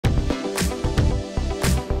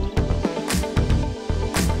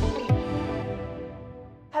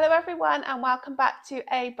everyone and welcome back to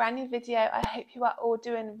a brand new video. I hope you are all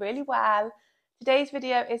doing really well. Today's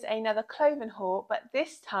video is another clothing haul, but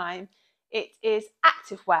this time it is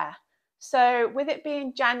activewear. So with it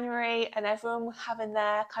being January and everyone having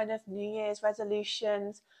their kind of New Year's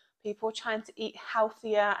resolutions, people trying to eat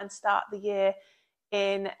healthier and start the year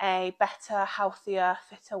in a better, healthier,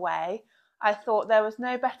 fitter way, I thought there was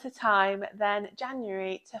no better time than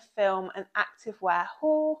January to film an activewear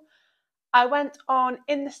haul. I went on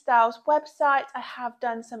In The Style's website. I have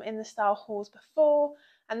done some In The Style hauls before,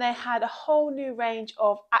 and they had a whole new range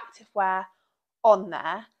of activewear on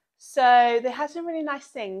there. So they had some really nice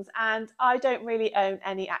things, and I don't really own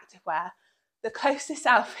any activewear. The closest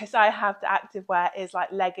outfits I have to activewear is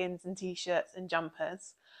like leggings and t-shirts and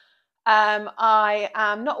jumpers. I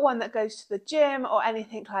am not one that goes to the gym or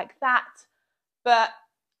anything like that, but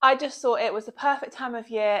I just thought it was the perfect time of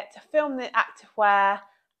year to film the activewear,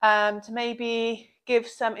 to maybe give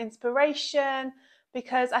some inspiration,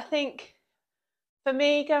 because I think for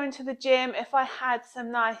me going to the gym, if I had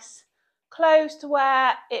some nice clothes to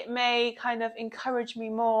wear, it may kind of encourage me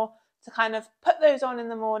more to kind of put those on in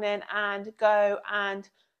the morning and go and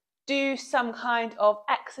do some kind of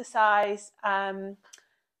exercise. So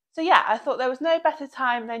yeah, I thought there was no better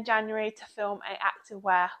time than January to film an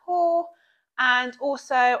activewear haul. And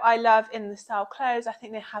also I love In The Style clothes. I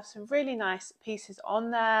think they have some really nice pieces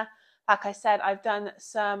on there. Like I said, I've done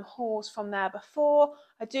some hauls from there before.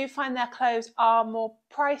 I do find their clothes are more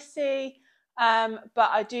pricey, but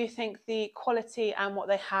I do think the quality and what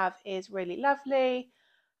they have is really lovely.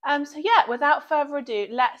 So yeah, without further ado,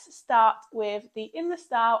 let's start with the In The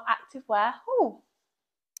Style activewear haul.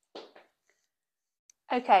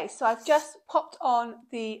 Okay, so I've just popped on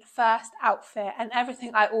the first outfit, and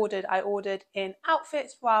everything I ordered in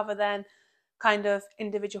outfits rather than kind of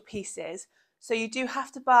individual pieces. So you do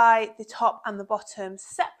have to buy the top and the bottoms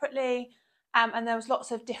separately, and there was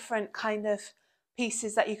lots of different kind of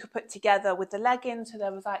pieces that you could put together with the leggings. So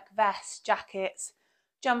there was like vests, jackets,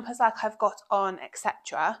 jumpers like I've got on,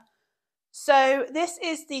 etc. So this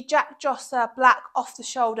is the Jossa black off the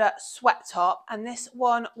shoulder sweat top, and this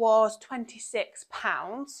one was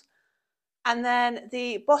 £26. And then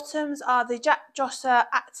the bottoms are the Jossa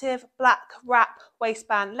active black wrap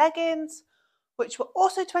waistband leggings, which were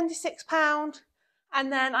also £26. And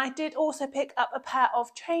then I did also pick up a pair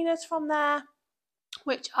of trainers from there,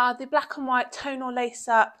 which are the black and white tonal lace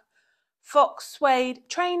up fox suede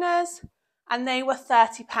trainers, and they were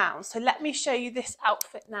 £30. So let me show you this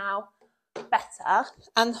outfit now better.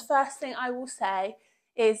 And the first thing I will say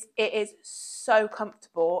is it is so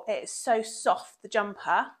comfortable. It is so soft, the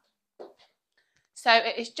jumper. So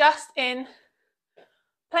it is just in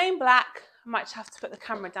plain black. I might just have to put the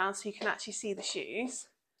camera down so you can actually see the shoes.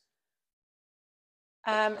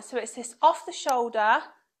 So it's this off the shoulder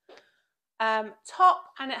top,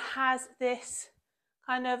 and it has this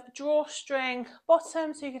kind of drawstring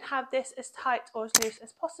bottom, so you can have this as tight or as loose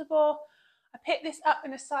as possible. I picked this up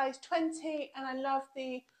in a size 20, and I love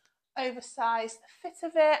the oversized fit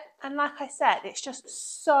of it. And like I said, it's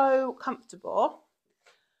just so comfortable.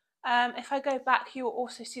 If I go back, you will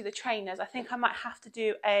also see the trainers. I think I might have to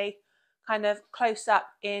do a kind of close up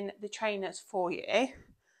in the trainers for you.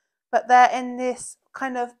 But they're in this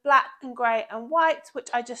kind of black and grey and white, which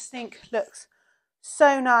I just think looks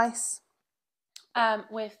so nice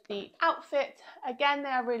with the outfit. Again, they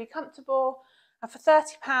are really comfortable. And for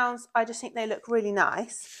 £30, I just think they look really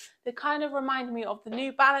nice. They kind of remind me of the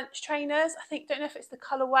New Balance trainers. I think, don't know if it's the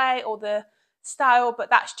colourway or the style, but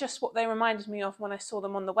that's just what they reminded me of when I saw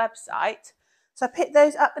them on the website. So I picked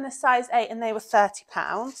those up in a size 8, and they were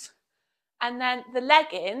 £30. And then the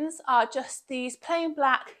leggings are just these plain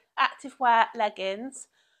black activewear leggings,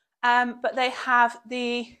 but they have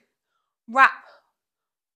the wrap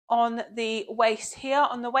on the waist here,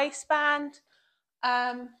 on the waistband.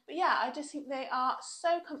 But yeah, I just think they are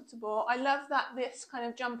so comfortable. I love that this kind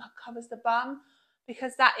of jumper covers the bum,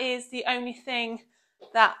 because that is the only thing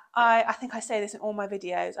that I think I say this in all my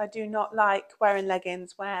videos. I do not like wearing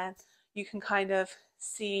leggings where you can kind of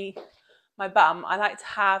see my bum. I like to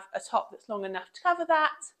have a top that's long enough to cover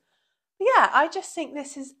that. But yeah, I just think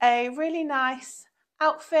this is a really nice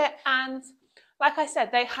outfit. And like I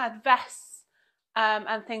said, they had vests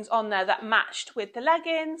and things on there that matched with the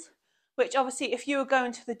leggings, which obviously if you were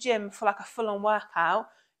going to the gym for like a full-on workout,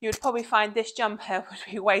 you would probably find this jumper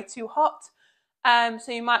would be way too hot.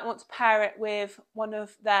 So you might want to pair it with one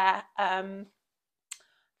of their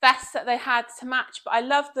vests that they had to match. But I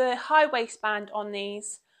love the high waistband on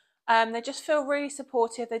these. They just feel really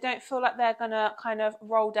supportive. They don't feel like they're gonna kind of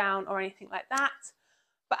roll down or anything like that.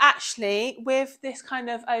 but actually with this kind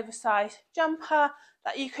of oversized jumper,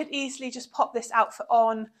 that you could easily just pop this outfit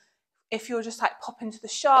on if you're just like popping to the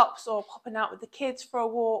shops or popping out with the kids for a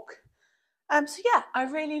walk. So yeah, I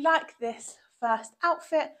really like this first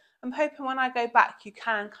outfit. I'm hoping when I go back you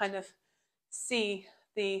can kind of see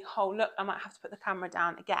the whole look. I might have to put the camera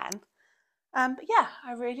down again. But yeah,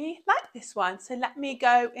 I really like this one. So let me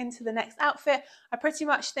go into the next outfit. I pretty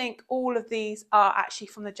much think all of these are actually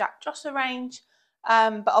from the Jossa range,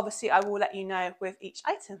 but obviously I will let you know with each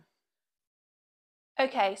item.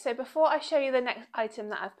 Okay, so before I show you the next item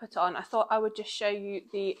that I've put on, I thought I would just show you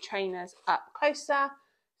the trainers up closer.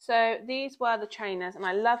 So these were the trainers, and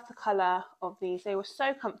I love the colour of these. They were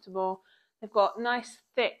so comfortable. They've got nice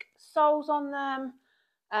thick soles on them.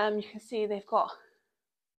 You can see they've got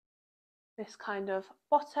this kind of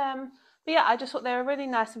bottom. But yeah, I just thought they were really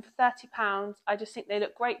nice, and for £30, I just think they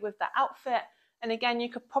look great with that outfit. And again, you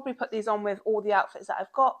could probably put these on with all the outfits that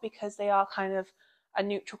I've got because they are kind of a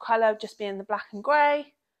neutral colour, just being the black and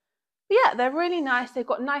grey. But yeah, they're really nice. They've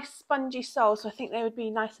got nice spongy soles, so I think they would be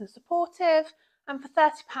nice and supportive. And for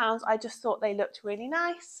 £30, I just thought they looked really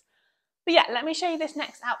nice. But yeah, let me show you this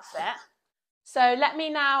next outfit. So let me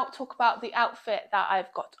now talk about the outfit that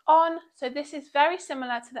I've got on. So this is very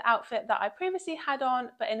similar to the outfit that I previously had on,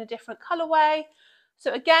 but in a different colourway.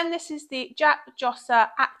 So again, this is the Jossa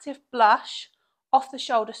Active Blush Off the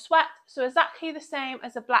Shoulder Sweat. So exactly the same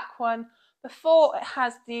as the black one before. It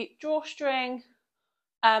has the drawstring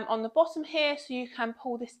on the bottom here, so you can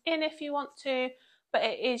pull this in if you want to, but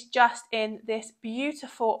it is just in this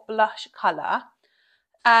beautiful blush colour.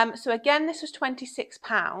 So again, this was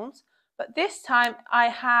 £26, but this time I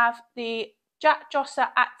have the Jossa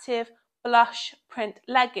Active Blush Print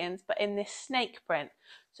Leggings, but in this snake print.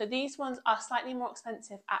 So these ones are slightly more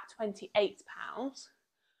expensive at £28,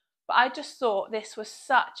 but I just thought this was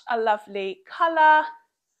such a lovely colour.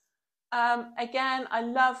 Again, I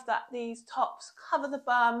love that these tops cover the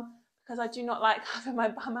bum because I do not like having my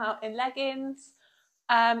bum out in leggings.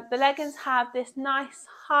 The leggings have this nice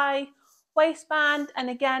high waistband, and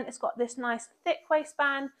again, it's got this nice thick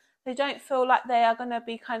waistband. They don't feel like they are going to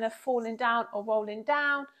be kind of falling down or rolling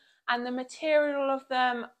down, and the material of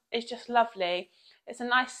them is just lovely. It's a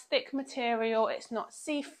nice thick material. It's not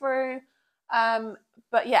see-through,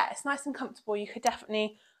 but yeah, it's nice and comfortable. You could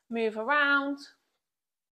definitely move around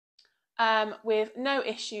with no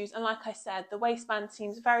issues, and like I said, the waistband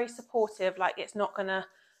seems very supportive, like it's not gonna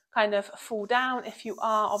kind of fall down if you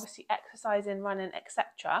are obviously exercising, running,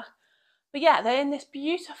 etc. But yeah, they're in this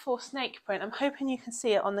beautiful snake print. I'm hoping you can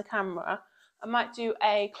see it on the camera. I might do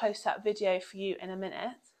a close-up video for you in a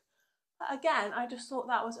minute. But again, I just thought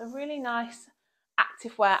that was a really nice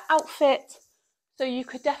activewear outfit. So you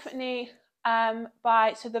could definitely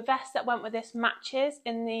buy, so the vest that went with this matches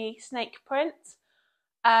in the snake print.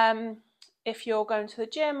 If you're going to the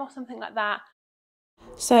gym or something like that.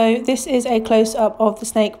 So this is a close-up of the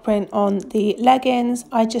snake print on the leggings.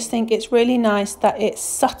 I just think it's really nice that it's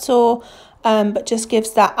subtle, but just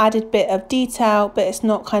gives that added bit of detail, but it's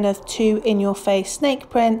not kind of too in your face snake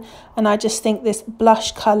print. And I just think this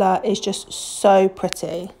blush colour is just so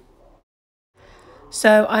pretty.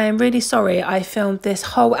 So I am really sorry I filmed this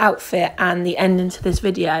whole outfit and the ending to this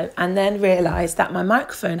video and then realised that my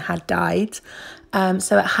microphone had died.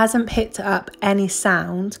 So it hasn't picked up any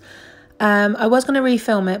sound. I was going to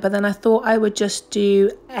refilm it, but then I thought I would just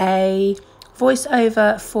do a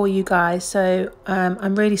voiceover for you guys. So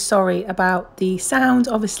I'm really sorry about the sound.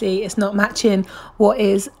 Obviously, it's not matching what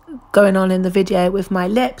is going on in the video with my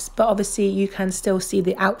lips, but obviously you can still see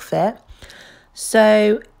the outfit.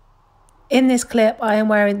 So in this clip, I am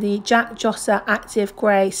wearing the Jossa Active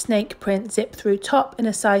Grey Snake Print Zip Through Top in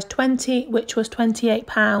a size 20, which was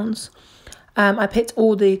 £28. I picked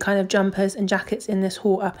all the kind of jumpers and jackets in this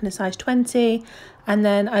haul up in a size 20. And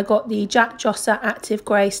then I got the Jossa Active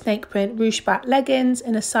Grey Snake Print Ruche Back Leggings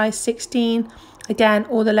in a size 16. Again,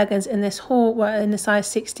 all the leggings in this haul were in a size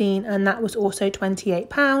 16, and that was also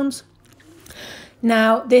 £28.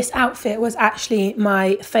 Now, this outfit was actually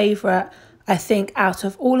my favourite, I think, out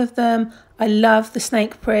of all of them. I love the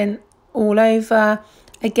snake print all over.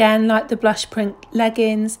 Again, like the blush print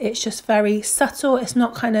leggings, it's just very subtle. It's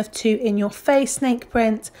not kind of too in your face snake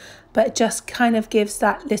print, but it just kind of gives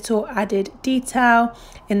that little added detail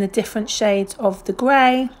in the different shades of the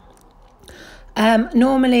grey.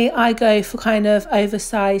 Normally I go for kind of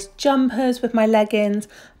oversized jumpers with my leggings,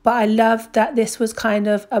 but I love that this was kind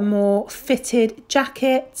of a more fitted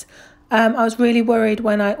jacket. I was really worried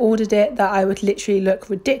when I ordered it that I would literally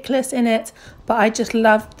look ridiculous in it, but I just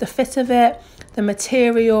loved the fit of it. The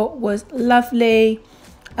material was lovely.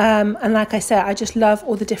 And like I said, I just love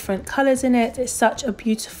all the different colours in it. It's such a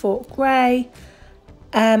beautiful grey.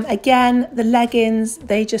 Again, the leggings,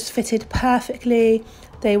 they just fitted perfectly.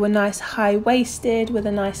 They were nice high-waisted with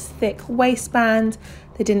a nice thick waistband.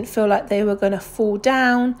 They didn't feel like they were going to fall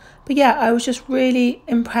down. But yeah, I was just really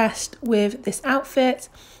impressed with this outfit.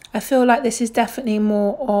 I feel like this is definitely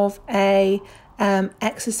more of a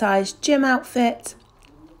exercise gym outfit.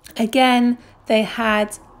 Again, they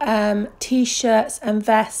had t-shirts and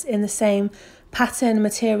vests in the same pattern,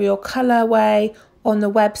 material, colourway on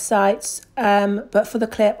the websites, but for the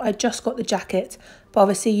clip I just got the jacket. But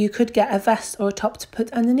obviously you could get a vest or a top to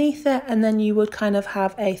put underneath it, and then you would kind of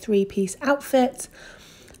have a three-piece outfit.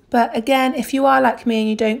 But again, if you are like me and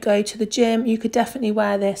you don't go to the gym, you could definitely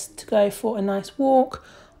wear this to go for a nice walk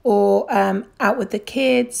or out with the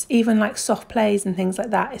kids, even like soft plays and things like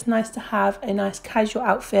that. It's nice to have a nice casual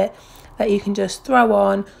outfit that you can just throw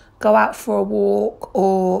on, go out for a walk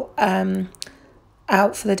or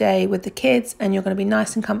out for the day with the kids, and you're going to be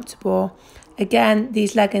nice and comfortable. Again,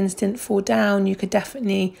 these leggings didn't fall down. You could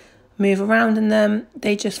definitely move around in them.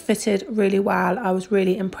 They just fitted really well. I was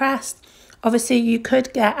really impressed. Obviously, you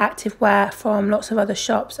could get activewear from lots of other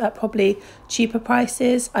shops at probably cheaper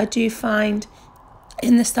prices. I do find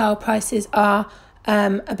in the style prices are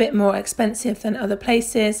a bit more expensive than other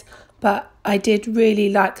places, but I did really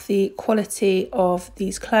like the quality of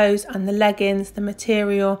these clothes and the leggings, the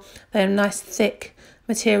material. They're nice thick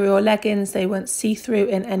material leggings. They weren't see-through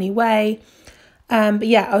in any way. But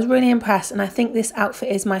yeah, I was really impressed, and I think this outfit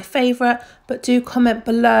is my favourite. But do comment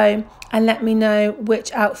below and let me know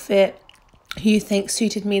which outfit you think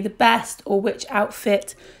suited me the best, or which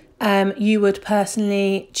outfit you would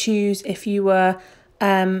personally choose if you were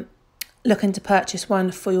looking to purchase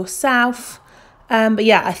one for yourself. But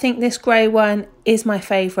yeah, I think this grey one is my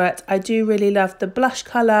favourite. I do really love the blush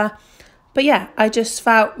colour. But yeah, I just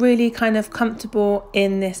felt really kind of comfortable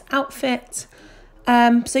in this outfit.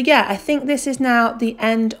 So yeah, I think this is now the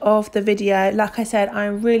end of the video. Like I said,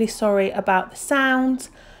 I'm really sorry about the sound.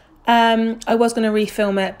 I was going to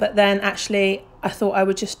refilm it, but then actually I thought I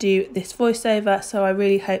would just do this voiceover, so I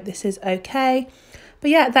really hope this is okay. But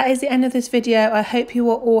yeah, that is the end of this video. I hope you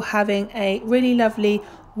are all having a really lovely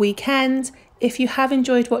weekend. If you have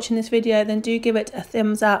enjoyed watching this video, then do give it a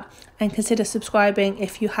thumbs up and consider subscribing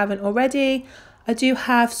if you haven't already. I do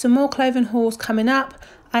have some more clothing hauls coming up.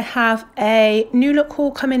 I have a new look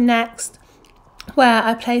haul coming next, where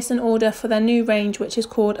I placed an order for their new range, which is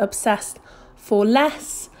called Obsessed for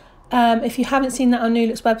Less. If you haven't seen that on New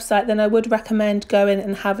Look's website, then I would recommend going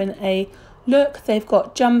and having a look. They've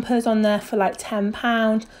got jumpers on there for like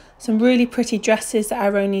 £10, some really pretty dresses that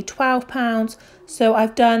are only £12. So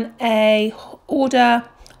I've done a order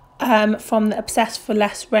from the Obsessed for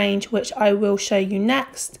Less range, which I will show you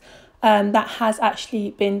next. That has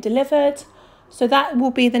actually been delivered. So that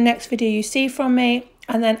will be the next video you see from me.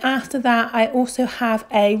 And then after that, I also have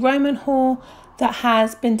a Roman haul that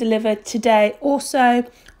has been delivered today also,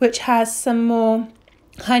 which has some more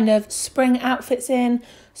kind of spring outfits in.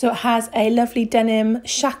 So it has a lovely denim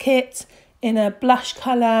shacket in a blush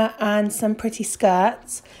colour and some pretty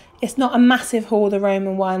skirts. It's not a massive haul, the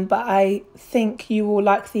Roman one, but I think you will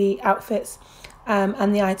like the outfits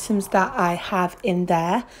and the items that I have in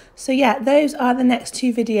there. So yeah, those are the next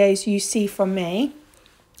two videos you see from me.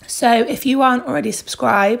 So if you aren't already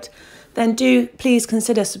subscribed, then do please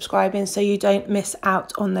consider subscribing so you don't miss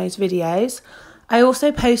out on those videos. I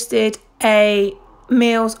also posted a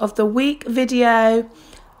meals of the week video,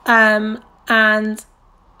 and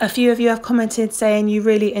a few of you have commented saying you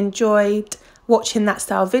really enjoyed watching that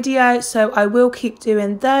style video, so I will keep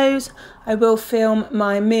doing those. I will film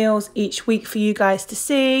my meals each week for you guys to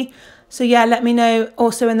see. So yeah, let me know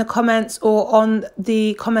also in the comments or on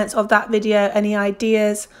the comments of that video any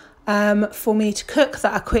ideas for me to cook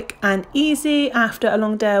that are quick and easy after a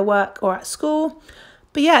long day of work or at school.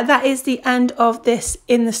 But yeah, that is the end of this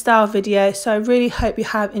in the style video. So I really hope you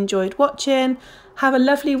have enjoyed watching. Have a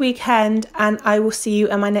lovely weekend, and I will see you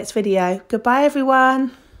in my next video. Goodbye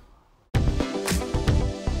everyone.